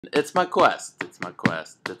It's my quest. It's my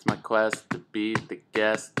quest. It's my quest to be the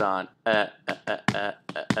guest on Ellen.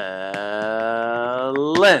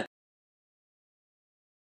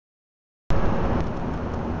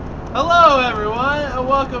 Hello, everyone, and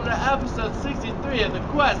welcome to episode 63 of the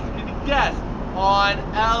quest to be the guest on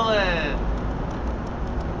Ellen.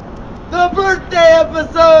 The birthday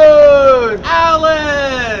episode,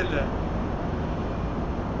 Ellen.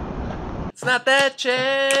 It's not that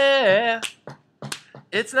chair.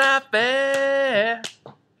 It's not fair.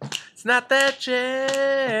 It's not that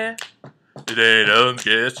chair. It ain't Ellen's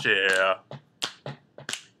guest chair.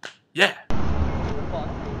 Yeah.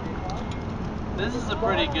 This is a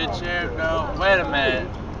pretty good chair. No, wait a minute.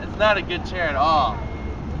 It's not a good chair at all.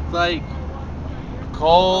 It's like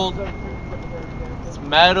cold. It's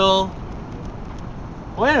metal.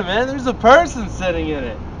 Wait a minute. There's a person sitting in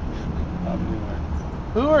it.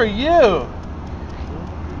 Who are you?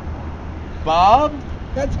 Bob?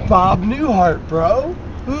 That's Bob Newhart, bro.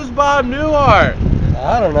 Who's Bob Newhart?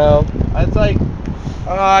 I don't know. It's like,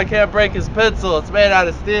 oh, I can't break his pencil. It's made out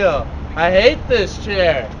of steel. I hate this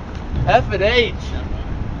chair. F and H.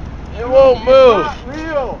 It won't move. It's not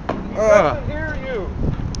real. He doesn't hear you.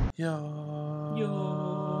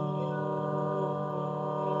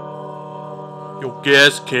 Your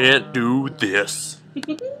guest can't do this.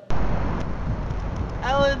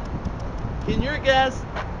 Ellen, can your guest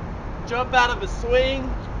jump out of a swing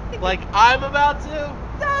like I'm about to?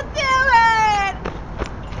 Don't do it!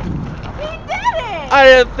 He did it! I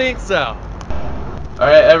didn't think so.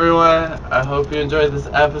 Alright, everyone, I hope you enjoyed this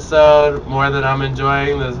episode more than I'm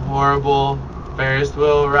enjoying this horrible Ferris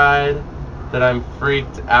wheel ride that I'm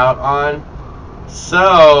freaked out on.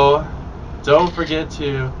 So, don't forget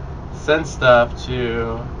to send stuff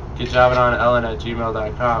to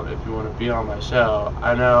getjobbingonellen@gmail.com if you want to be on my show.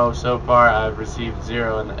 I know so far I've received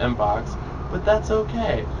 0 in the inbox, but that's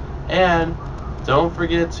okay. And don't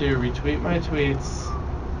forget to retweet my tweets,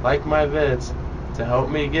 like my vids, to help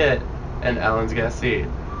me get an Ellen's guest seat.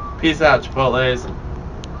 Peace out, Chipotles.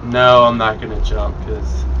 No, I'm not gonna jump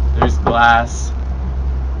because there's glass